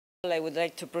I would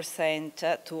like to present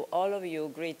to all of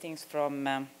you greetings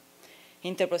from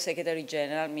Interpol Secretary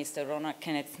General, Mr. Ronald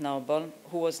Kenneth Noble,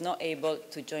 who was not able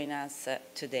to join us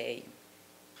today.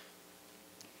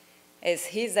 As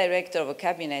his Director of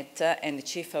Cabinet and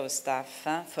Chief of Staff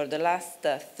for the last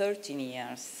 13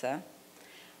 years,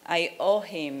 I owe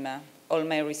him all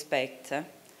my respect.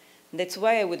 That's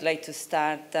why I would like to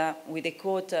start with a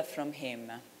quote from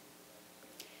him.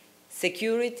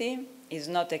 "Security is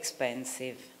not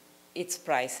expensive. It's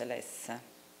priceless.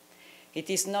 It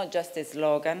is not just a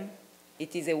slogan,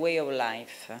 it is a way of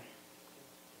life."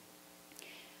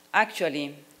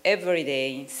 Actually, every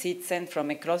day, citizens from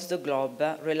across the globe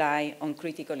rely on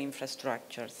critical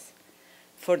infrastructures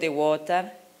for the water,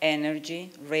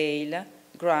 energy, rail,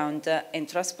 ground, and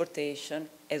transportation,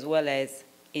 as well as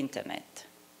internet.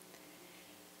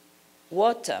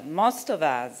 What most of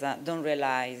us don't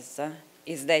realize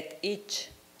is that each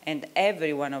and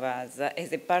every one of us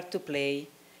has a part to play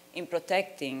in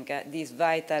protecting these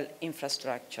vital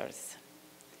infrastructures.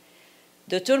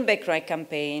 The Turn Back Right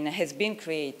campaign has been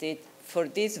created for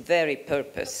this very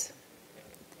purpose.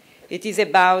 It is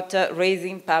about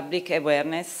raising public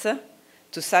awareness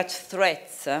to such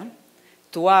threats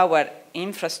to our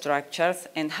infrastructures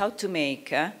and how to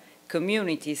make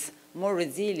communities more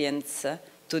resilient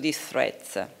to these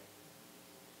threats.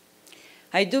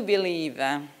 I do believe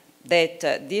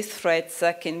that these threats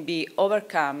can be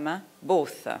overcome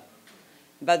both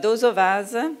by those of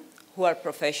us who are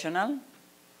professional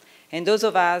and those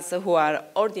of us who are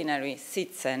ordinary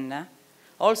citizens,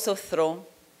 also through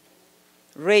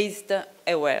raised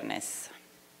awareness.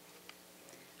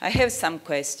 I have some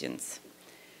questions.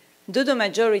 Do the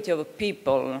majority of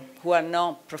people who are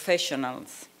not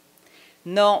professionals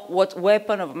know what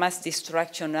weapons of mass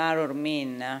destruction are or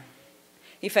mean?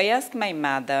 If I ask my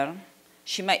mother,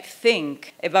 she might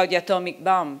think about the atomic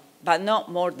bomb, but not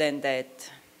more than that.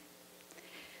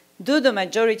 Do the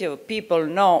majority of people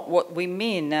know what we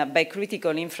mean by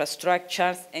critical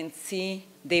infrastructures and see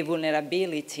their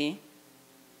vulnerability?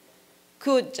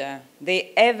 Could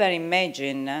they ever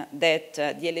imagine that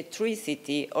the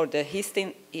electricity or the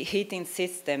heating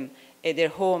system at their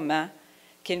home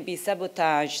can be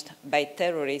sabotaged by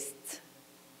terrorists?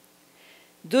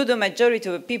 Do the majority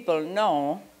of people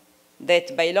know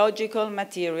that biological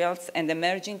materials and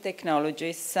emerging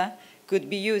technologies could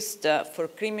be used for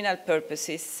criminal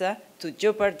purposes to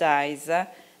jeopardize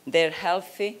their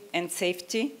health and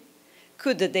safety?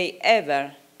 Could they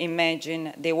ever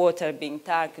imagine the water being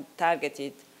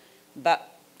targeted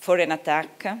for an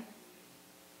attack?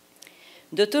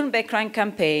 The Turn Back Crime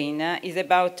campaign is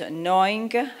about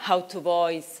knowing how to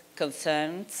voice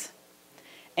concerns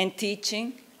and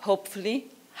teaching, hopefully,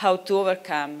 how to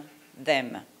overcome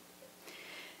them.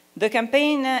 The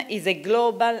campaign is a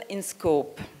global in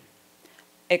scope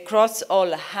across all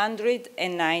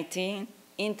 119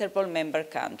 Interpol member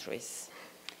countries.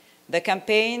 The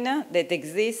campaign that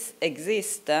exists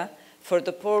for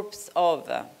the purpose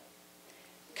of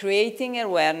creating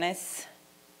awareness,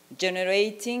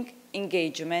 generating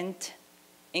engagement,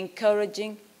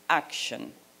 encouraging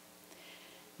action.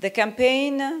 The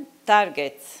campaign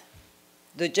targets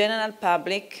the general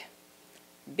public,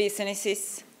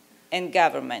 businesses, and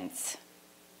governments.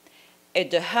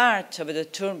 At the heart of the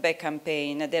Turn Back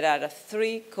campaign, there are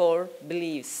three core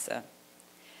beliefs: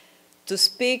 to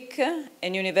speak a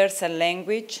universal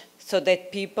language so that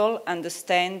people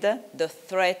understand the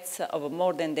threats of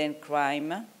modern-day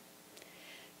crime,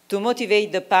 to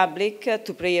motivate the public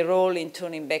to play a role in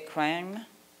turning back crime,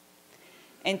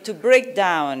 and to break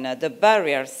down the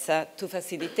barriers to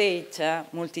facilitate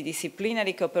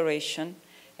multidisciplinary cooperation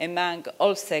among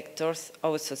all sectors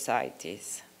of society.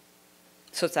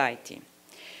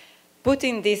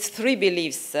 Putting these three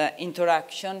beliefs into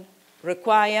action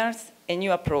requires a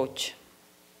new approach.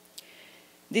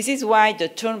 This is why the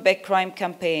Turn Back Crime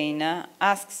campaign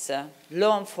asks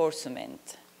law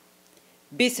enforcement,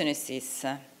 businesses,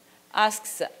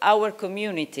 asks our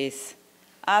communities,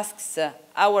 asks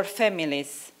our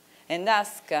families, and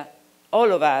asks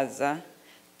all of us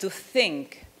to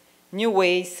think new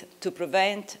ways to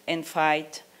prevent and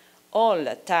fight all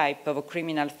types of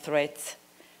criminal threats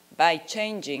by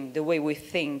changing the way we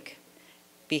think,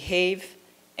 behave,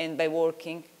 and by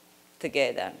working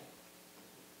together.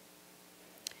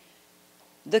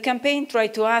 The campaign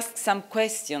tried to ask some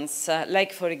questions,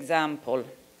 like, for example,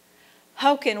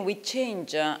 how can we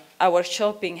change our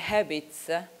shopping habits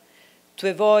to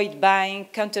avoid buying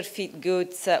counterfeit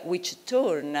goods which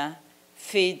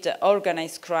feed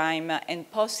organized crime and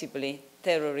possibly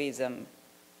terrorism?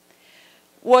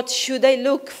 What should I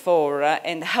look for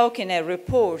and how can I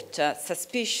report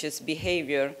suspicious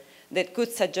behavior that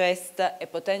could suggest a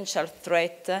potential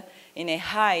threat in a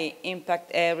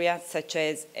high-impact area such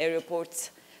as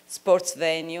airports, sports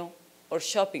venues, or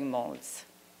shopping malls.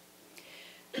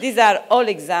 These are all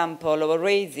examples of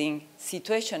raising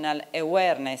situational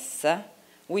awareness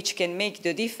which can make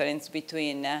the difference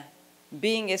between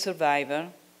being a survivor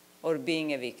or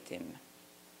being a victim.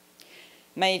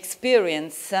 My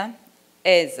experience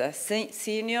as a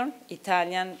senior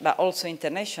Italian, but also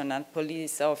international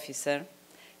police officer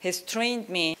has trained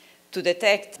me to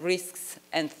detect risks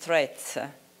and threats.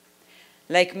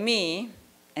 Like me,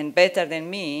 and better than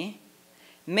me,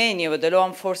 many of the law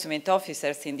enforcement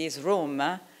officers in this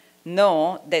room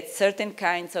know that certain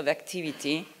kinds of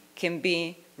activity can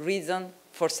be reason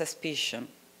for suspicion.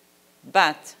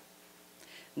 But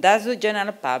does the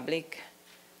general public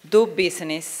do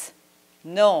business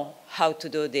know how to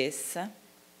do this?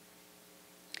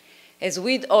 As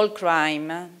with all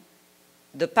crime,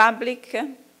 the public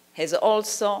has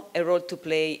also a role to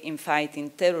play in fighting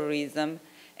terrorism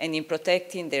and in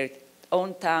protecting their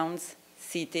own towns,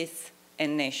 cities,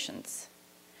 and nations.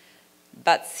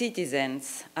 But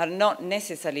citizens are not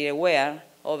necessarily aware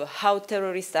of how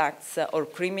terrorist acts or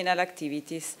criminal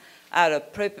activities are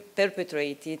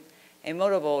perpetrated and,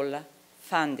 moreover,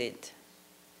 funded.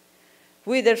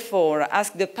 We therefore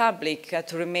ask the public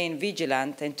to remain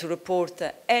vigilant and to report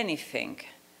anything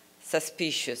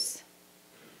suspicious.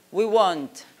 We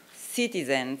want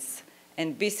citizens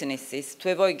and businesses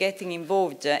to avoid getting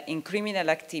involved in criminal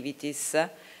activities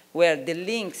where the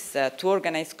links to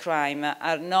organized crime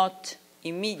are not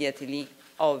immediately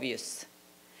obvious.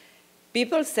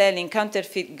 People selling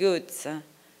counterfeit goods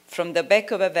from the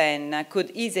back of a van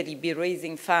could easily be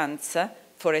raising funds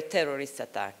for a terrorist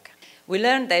attack. We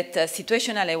learned that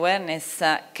situational awareness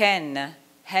can,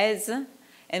 has,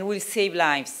 and will save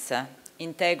lives,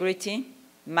 integrity,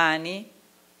 money,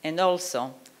 and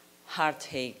also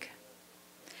heartache.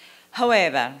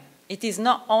 However, it is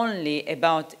not only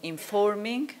about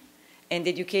informing and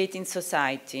educating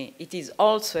society, it is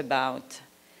also about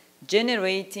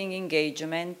generating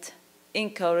engagement,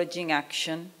 encouraging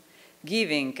action,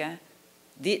 giving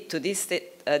to these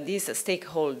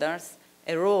stakeholders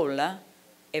a role,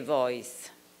 a voice.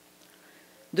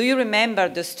 Do you remember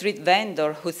the street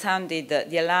vendor who sounded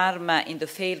the alarm in the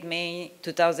failed May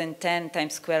 2010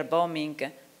 Times Square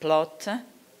bombing plot?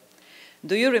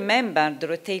 Do you remember the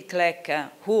retail clerk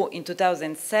who, in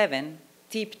 2007,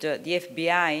 tipped the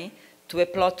FBI to a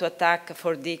plot to attack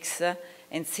for Dix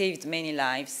and saved many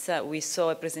lives? We saw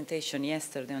a presentation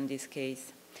yesterday on this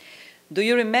case. Do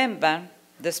you remember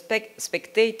the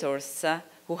spectators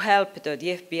who helped the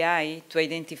FBI to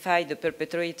identify the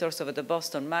perpetrators of the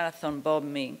Boston Marathon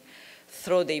bombing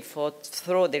through their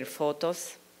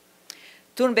photos?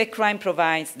 Turn-back crime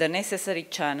provides the necessary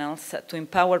channels to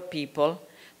empower people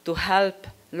to help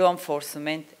law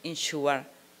enforcement ensure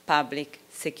public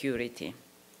security.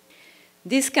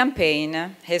 This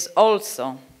campaign has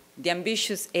also the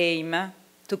ambitious aim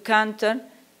to counter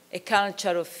a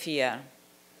culture of fear.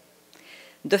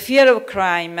 The fear of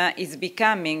crime is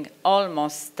becoming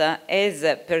almost as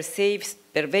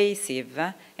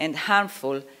pervasive and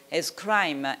harmful as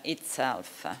crime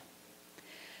itself.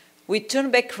 With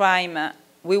turn-back crime,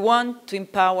 we want to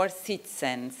empower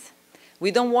citizens. We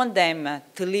don't want them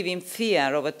to live in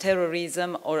fear of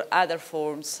terrorism or other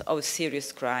forms of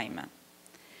serious crime.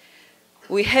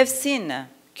 We have seen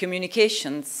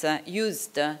communications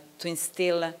used to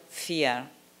instill fear.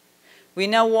 We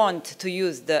now want to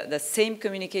use the same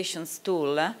communications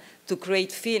tool to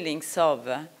create feelings of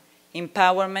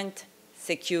empowerment,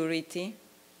 security,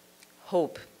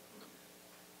 hope.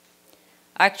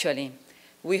 Actually,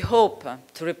 we hope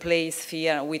to replace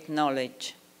fear with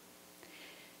knowledge.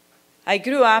 I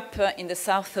grew up in the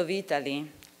south of Italy,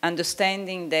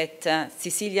 understanding that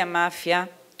Sicilian mafia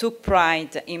took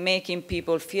pride in making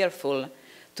people fearful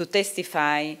to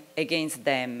testify against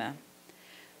them.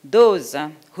 Those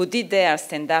who did dare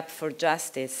stand up for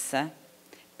justice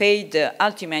paid the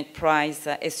ultimate price,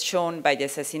 as shown by the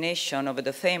assassination of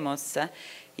the famous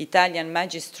Italian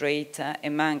magistrate,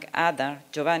 among others,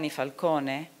 Giovanni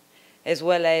Falcone, as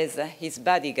well as his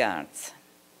bodyguards.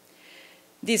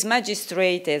 This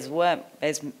magistrate, as well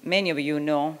as many of you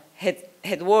know,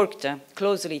 had worked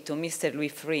closely to Mr. Louis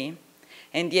Freeh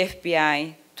and the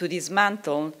FBI to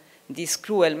dismantle these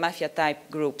cruel mafia-type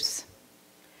groups.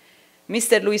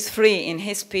 Mr. Louis Freeh, in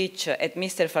his speech at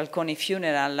Mr. Falcone's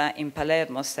funeral in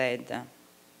Palermo, said,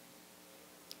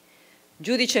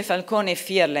 "Giudice Falcone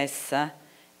fearless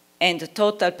and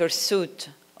total pursuit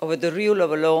of the rule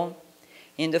of law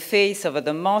in the face of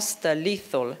the most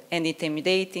lethal and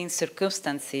intimidating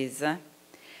circumstances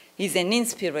is an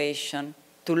inspiration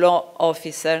to to law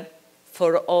officer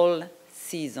for all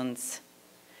seasons.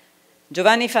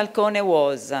 Giovanni Falcone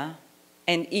was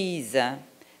and is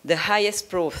the highest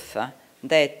proof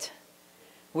that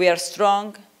we are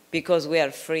strong because we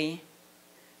are free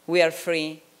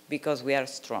because we are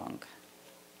strong.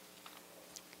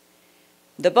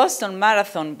 The Boston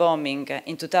Marathon bombing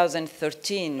in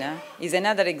 2013 is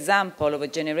another example of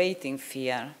generating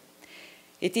fear.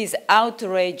 It is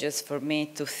outrageous for me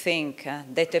to think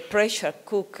that a pressure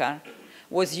cooker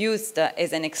was used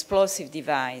as an explosive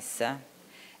device.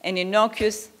 An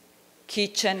innocuous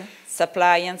kitchen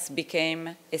appliance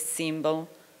became a symbol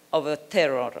of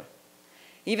terror.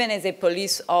 Even as a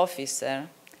police officer,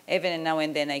 every now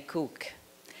and then I cook.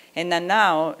 And I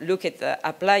now look at the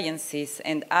appliances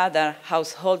and other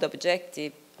household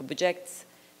objects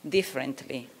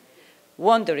differently,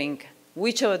 wondering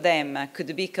which of them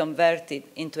could be converted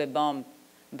into a bomb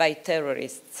by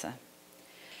terrorists.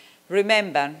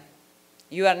 Remember,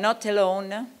 you are not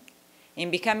alone.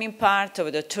 In becoming part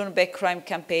of the Turn Back Crime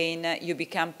campaign, you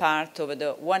become part of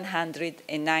the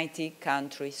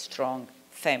 190-country strong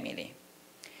family.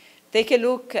 Take a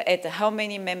look at how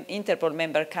many Interpol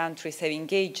member countries have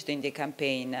engaged in the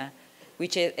campaign,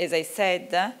 which, as I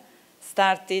said,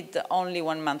 started only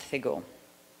 1 month ago.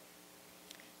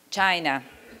 China,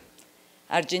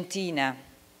 Argentina,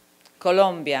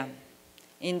 Colombia,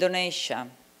 Indonesia,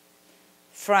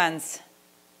 France,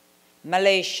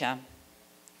 Malaysia,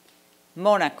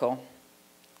 Monaco,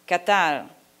 Qatar,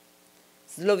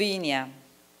 Slovenia,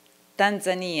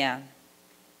 Tanzania,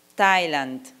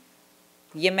 Thailand,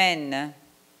 Yemen.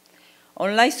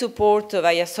 Online support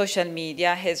via social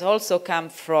media has also come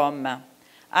from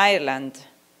Ireland,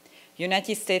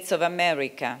 United States of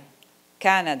America,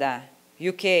 Canada,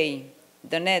 UK,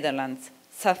 the Netherlands,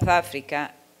 South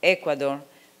Africa, Ecuador,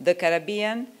 the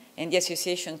Caribbean, and the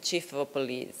Association Chief of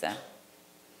Police.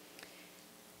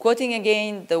 Quoting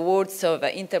again the words of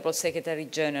Interpol Secretary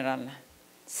General,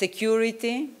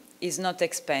 security is not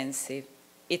expensive,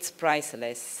 it's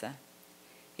priceless.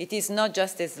 It is not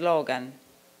just a slogan,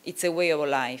 it's a way of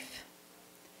life.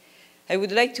 I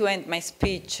would like to end my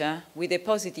speech with a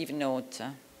positive note,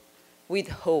 with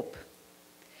hope.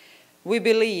 We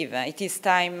believe it is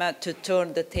time to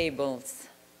turn the tables.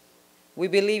 We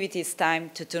believe it is time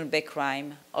to turn back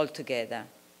crime altogether.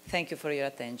 Thank you for your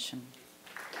attention.